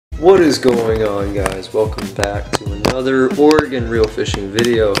What is going on, guys? Welcome back to another Oregon reel fishing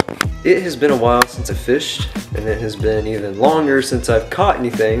video. It has been a while since I fished, and it has been even longer since I've caught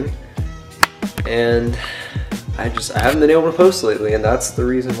anything, and I haven't been able to post lately, and that's the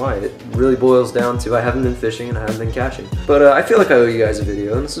reason why. It really boils down to I haven't been fishing and I haven't been catching. But I feel like I owe you guys a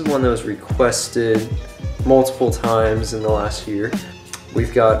video, and this is one that was requested multiple times in the last year.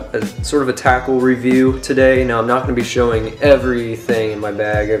 We've got a sort of a tackle review today. Now I'm not going to be showing everything in my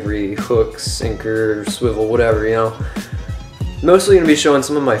bag, every hook, sinker, swivel, whatever, you know. Mostly going to be showing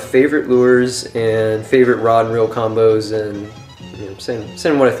some of my favorite lures and favorite rod and reel combos, and you know,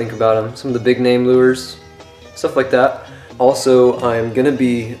 saying what I think about them. Some of the big name lures, stuff like that. Also, I'm going to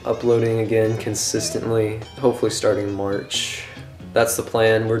be uploading again consistently, hopefully starting in March. That's the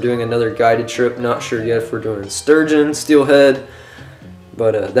plan. We're doing another guided trip. Not sure yet if we're doing sturgeon, steelhead.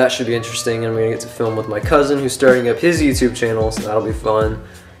 But that should be interesting, and I'm going to get to film with my cousin who's starting up his YouTube channel, so that'll be fun.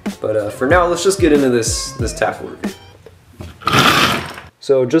 But for now, let's just get into this tackle review.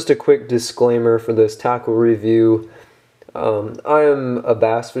 So just a quick disclaimer for this tackle review. I am a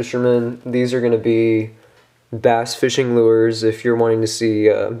bass fisherman. These are going to be bass fishing lures if you're wanting to see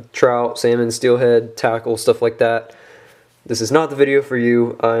trout, salmon, steelhead, tackle, stuff like that. This is not the video for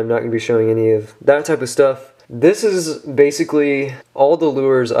you. I'm not going to be showing any of that type of stuff. This is basically all the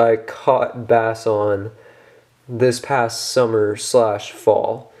lures I caught bass on this past summer /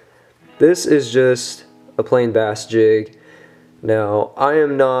 fall. This is just a plain bass jig. Now, I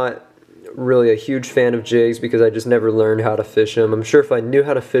am not really a huge fan of jigs because I just never learned how to fish them. I'm sure if I knew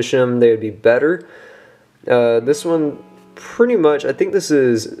how to fish them, they would be better. This one, pretty much, I think this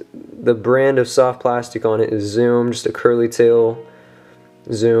is the brand of soft plastic on it is Zoom, just a curly tail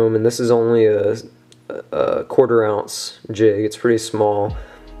Zoom, and this is only a 1/4 ounce jig. It's pretty small.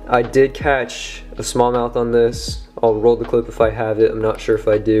 I did catch a smallmouth on this. I'll roll the clip if I have it. I'm not sure if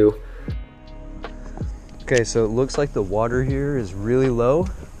I do. Okay, so it looks like the water here is really low,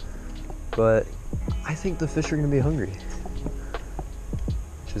 but I think the fish are gonna be hungry,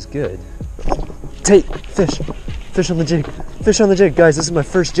 which is good. Tate, fish on the jig, guys. This is my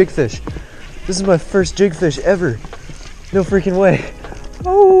first jig fish. This is my first jig fish ever. No freaking way.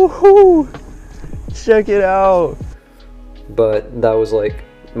 Oh, check it out. But that was like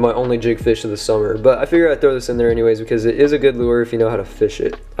my only jig fish of the summer, but I figured I'd throw this in there anyways because it is a good lure if you know how to fish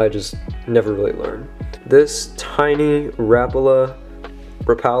it. I just never really learned. This tiny Rapala,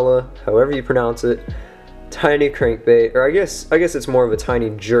 however you pronounce it, tiny crankbait, or I guess it's more of a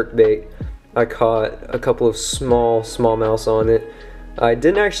tiny jerk bait. I caught a couple of smallmouths on it. I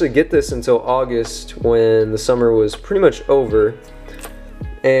didn't actually get this until August when the summer was pretty much over.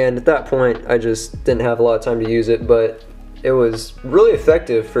 And at that point, I just didn't have a lot of time to use it, but it was really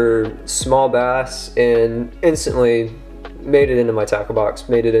effective for small bass and instantly made it into my tackle box,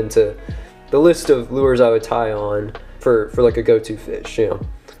 made it into the list of lures I would tie on for like a go-to fish, you know.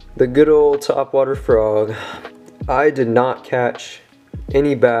 The good old topwater frog. I did not catch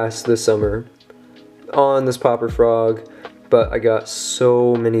any bass this summer on this popper frog, but I got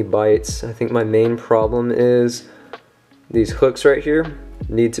so many bites. I think my main problem is these hooks right here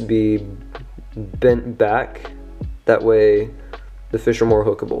need to be bent back, that way the fish are more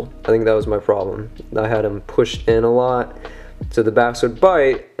hookable. I think that was my problem. I had them pushed in a lot so the bass would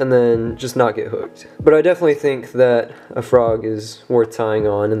bite and then just not get hooked. But I definitely think that a frog is worth tying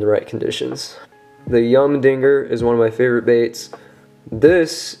on in the right conditions. The Yum Dinger is one of my favorite baits.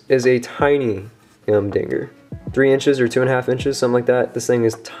 This is a tiny Yum Dinger, 3 inches or 2.5 inches, something like that. This thing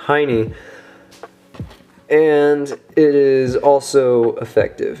is tiny, and it is also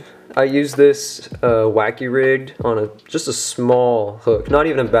effective. I use this wacky rigged on just a small hook, not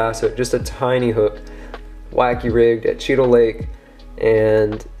even a bass hook, just a tiny hook, wacky rigged at Cheadle Lake,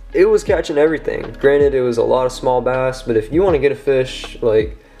 and it was catching everything. Granted, it was a lot of small bass, but if you want to get a fish,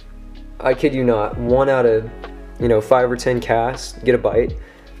 like, I kid you not, 1 out of 5 or 10 casts, get a bite.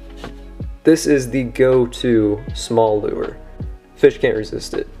 This is the go-to small lure. Fish can't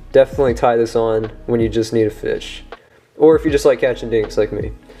resist it. Definitely tie this on when you just need a fish. Or if you just like catching dinks like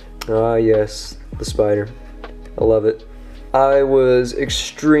me. Ah yes, the spider. I love it. I was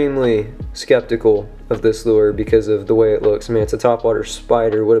extremely skeptical of this lure because of the way it looks. I mean, it's a topwater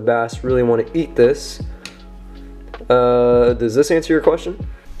spider. Would a bass really want to eat this? Does this answer your question?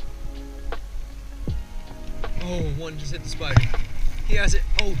 Oh, one just hit the spider. He has it.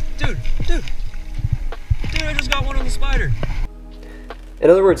 Oh, dude, I just got one on the spider. In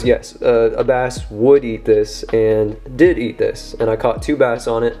other words, yes, a bass would eat this and did eat this, and I caught 2 bass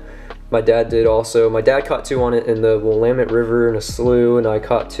on it. My dad did also. My dad caught 2 on it in the Willamette River in a slough, and I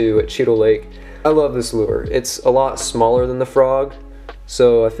caught 2 at Cheadle Lake. I love this lure. It's a lot smaller than the frog,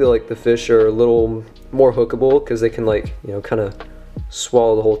 So I feel like the fish are a little more hookable because they can, like, you know, kind of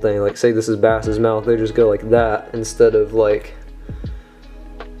swallow the whole thing. Like, say this is bass's mouth, they just go like that instead of like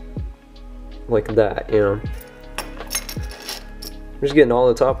that, you know. I'm just getting all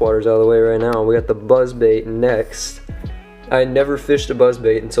the top waters out of the way right now. We got the buzzbait next. I never fished a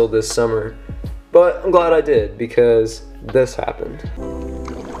buzzbait until this summer, but I'm glad I did because this happened.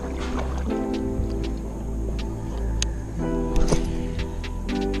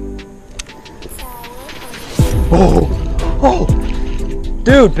 Oh,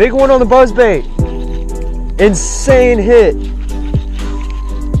 dude, big one on the buzzbait. Insane hit.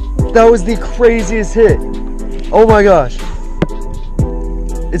 That was the craziest hit. Oh my gosh.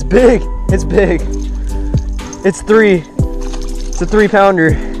 It's big. It's big. It's 3. It's a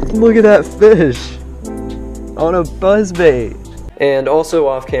 3-pounder. Look at that fish on a buzzbait. And also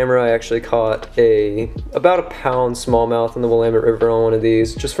off camera, I actually caught about a pound smallmouth in the Willamette River on one of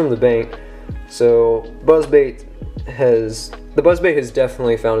these, just from the bank. So the buzzbait has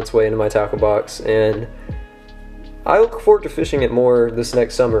definitely found its way into my tackle box, and I look forward to fishing it more this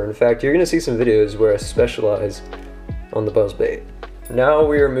next summer. In fact, you're gonna see some videos where I specialize on the buzzbait. Now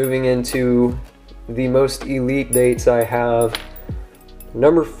we are moving into the most elite baits I have.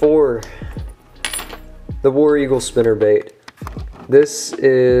 Number 4, the War Eagle spinnerbait. This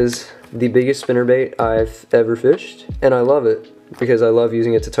is the biggest spinnerbait I've ever fished, and I love it because I love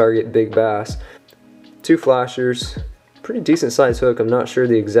using it to target big bass. 2 flashers, pretty decent size hook. I'm not sure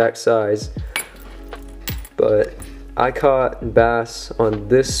the exact size, but I caught bass on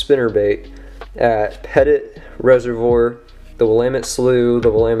this spinnerbait at Pettit Reservoir, the Willamette Slough, the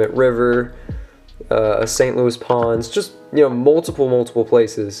Willamette River, St. Louis ponds, just, you know, multiple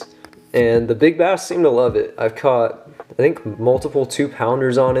places. And the big bass seem to love it. I've caught, I think, multiple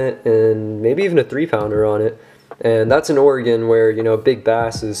 2-pounders on it, and maybe even a 3-pounder on it. And that's in Oregon, where, you know, a big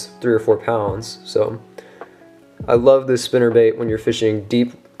bass is 3 or 4 pounds. So I love this spinnerbait when you're fishing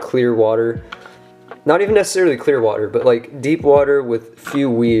deep, clear water. Not even necessarily clear water, but like deep water with few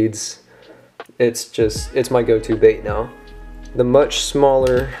weeds. It's my go-to bait now. The much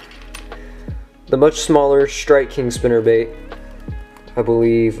smaller Strike King spinnerbait, I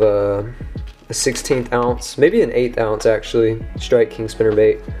believe a 16th ounce, maybe an 8th ounce actually, Strike King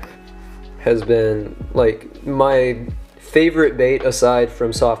spinnerbait has been like my favorite bait aside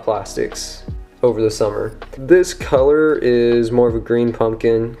from soft plastics over the summer. This color is more of a green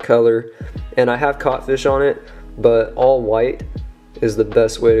pumpkin color, and I have caught fish on it, but all white is the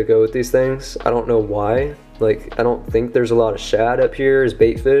best way to go with these things. I don't know why. Like, I don't think there's a lot of shad up here as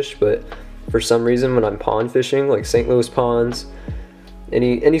bait fish, but for some reason when I'm pond fishing, like St. Louis ponds,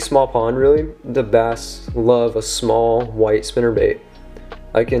 any small pond really, the bass love a small white spinnerbait.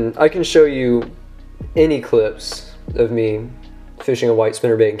 I can show you any clips of me fishing a white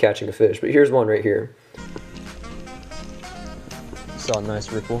spinnerbait and catching a fish, but here's one right here. Saw a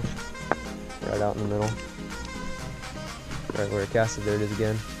nice ripple right out in the middle, right where it casted. There it is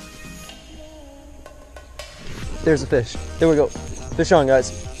again. There's a fish. There we go. Fish on,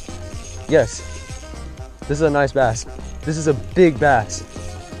 guys. Yes, this is a nice bass. This is a big bass.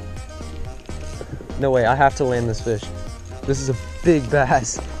 No way, I have to land this fish. This is a big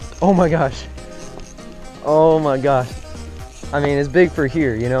bass. Oh my gosh. Oh my gosh. I mean, it's big for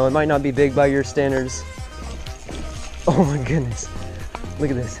here, you know. It might not be big by your standards. Oh my goodness. Look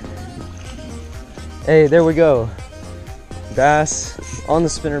at this. Hey, there we go. Bass on the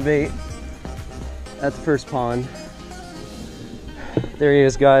spinnerbait at the first pond. There he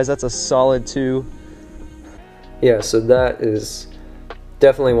is, guys. That's a solid 2. Yeah, so that is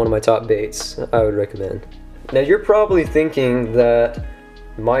definitely one of my top baits I would recommend. Now you're probably thinking that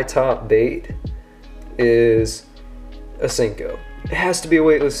my top bait is a Senko. It has to be a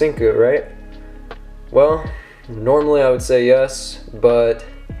weightless Senko, right? Well, normally I would say yes, but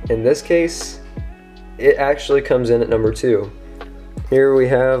in this case, it actually comes in at number 2. Here we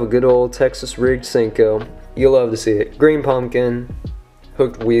have a good old Texas rigged Senko. You'll love to see it. Green pumpkin,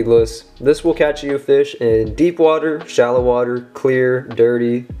 hooked weedless. This will catch you a fish in deep water, shallow water, clear,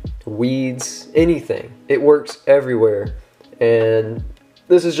 dirty, weeds, anything. It works everywhere. And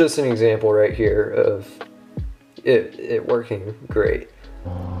this is just an example right here of it working great.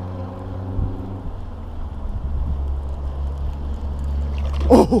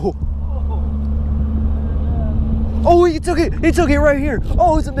 Oh! Oh, he took it! He took it right here!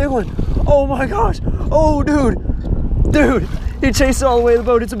 Oh, it's a big one! Oh my gosh! Oh, dude! Dude! He chased it all the way to the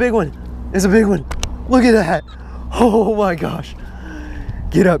boat. It's a big one. It's a big one. Look at that. Oh my gosh.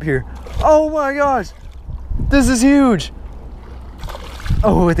 Get up here. Oh my gosh. This is huge.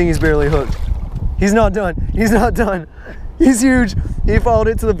 Oh, I think he's barely hooked. He's not done. He's not done. He's huge. He followed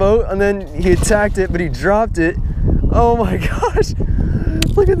it to the boat and then he attacked it, but he dropped it. Oh my gosh.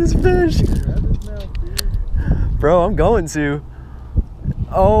 Look at this fish. Bro, I'm going to.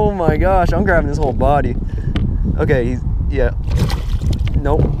 Oh my gosh, I'm grabbing his whole body. Okay, yeah.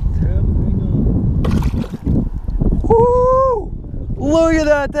 Nope. Woo! Look at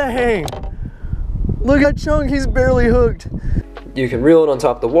that thing. Look at that chunk, he's barely hooked. You can reel it on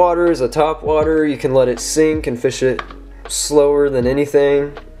top of the water as a top water. You can let it sink and fish it slower than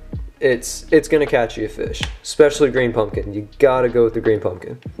anything. It's gonna catch you a fish, especially green pumpkin. You gotta go with the green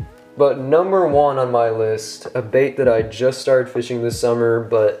pumpkin. But number one on my list, a bait that I just started fishing this summer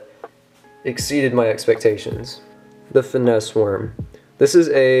but exceeded my expectations, the finesse worm. This is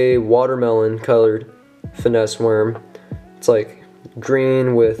a watermelon colored finesse worm. It's like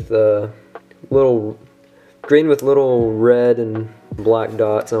green with little red and black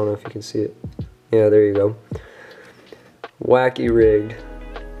dots. I don't know if you can see it. Yeah, there you go. Wacky rigged,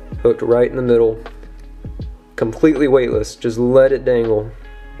 hooked right in the middle, completely weightless. Just let it dangle,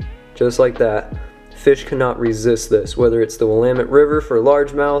 just like that. Fish cannot resist this, whether it's the Willamette River for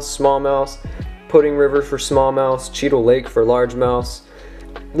largemouth, smallmouth, Pudding River for smallmouth, Cheadle Lake for largemouth.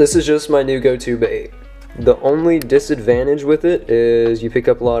 This is just my new go-to bait. The only disadvantage with it is you pick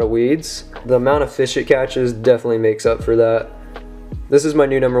up a lot of weeds. The amount of fish it catches definitely makes up for that. This is my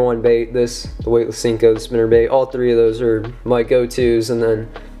new number one bait. This, the weightless Cinco, the spinner bait, all three of those are my go-tos, and then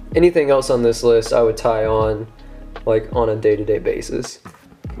anything else on this list I would tie on like on a day-to-day basis.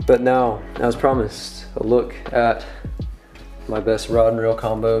 But now, as promised, a look at my best rod and reel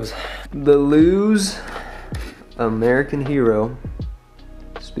combos. The LURES American Hero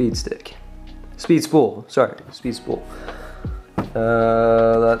Speed Stick. Speed spool, sorry, speed spool.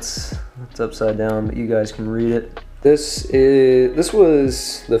 That's upside down, but you guys can read it. This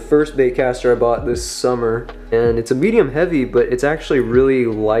was the first bait caster I bought this summer, and it's a medium heavy, but it's actually really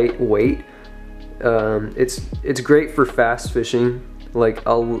lightweight. It's great for fast fishing. Like,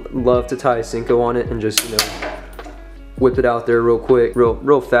 I'll love to tie a Cinco on it and just, you know, whip it out there real quick,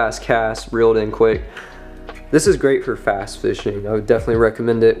 real fast cast, reel it in quick. This is great for fast fishing. I would definitely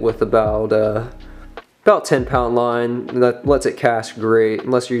recommend it with about 10-pound line. That lets it cast great.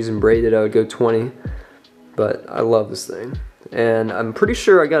 Unless you're using braided, I would go 20. But I love this thing. And I'm pretty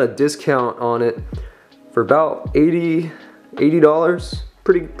sure I got a discount on it for about $80.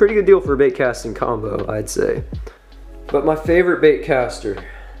 Pretty good deal for a bait casting combo, I'd say. But my favorite bait caster,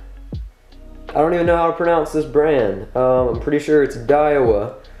 I don't even know how to pronounce this brand. I'm pretty sure it's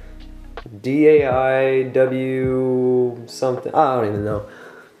Daiwa. D-A-I-W something. I don't even know.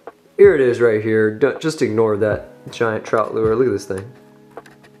 Here it is right here. Just ignore that giant trout lure. Look at this thing.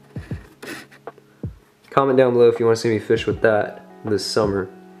 Comment down below if you want to see me fish with that this summer.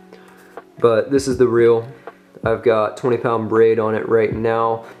 But this is the reel. I've got 20-pound braid on it right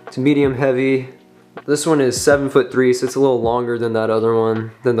now. It's medium heavy. This one is 7'3", so it's a little longer than that other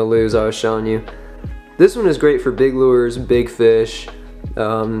one, than the LURES I was showing you. This one is great for big lures, big fish.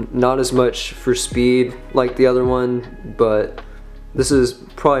 Not as much for speed like the other one, but this is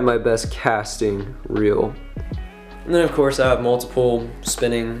probably my best casting reel. And then of course I have multiple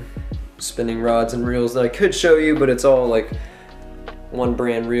spinning rods and reels that I could show you, but it's all like one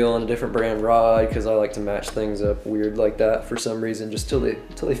brand reel and a different brand rod because I like to match things up weird like that for some reason, just till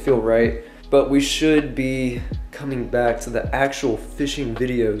they feel right. But we should be coming back to the actual fishing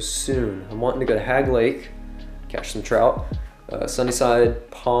videos soon. I'm wanting to go to Hag Lake, catch some trout. Sunnyside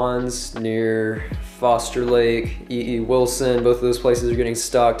Ponds near Foster Lake, E.E. Wilson, both of those places are getting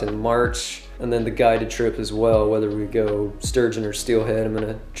stocked in March. And then the guided trip as well, whether we go sturgeon or steelhead. I'm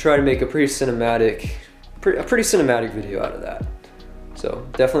gonna try to make a pretty cinematic video out of that. So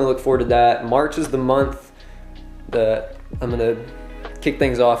definitely look forward to that. March is the month that I'm gonna kick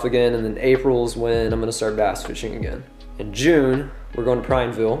things off again, and then April's when I'm gonna start bass fishing again. In June, we're going to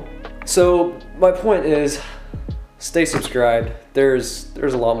Prineville. So my point is, stay subscribed. There's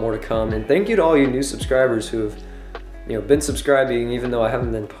a lot more to come, and thank you to all you new subscribers who have, you know, been subscribing even though I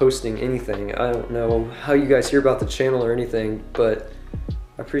haven't been posting anything. I don't know how you guys hear about the channel or anything, but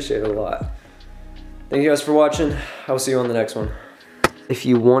I appreciate it a lot. Thank you guys for watching. I'll see you on the next one. If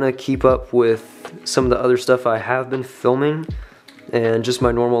you want to keep up with some of the other stuff I have been filming and just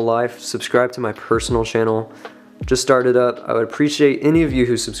my normal life, subscribe to my personal channel. Just started up. I would appreciate any of you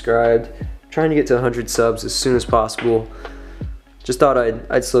who subscribed. Trying to get to 100 subs as soon as possible. Just thought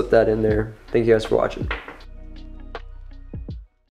I'd slip that in there. Thank you guys for watching.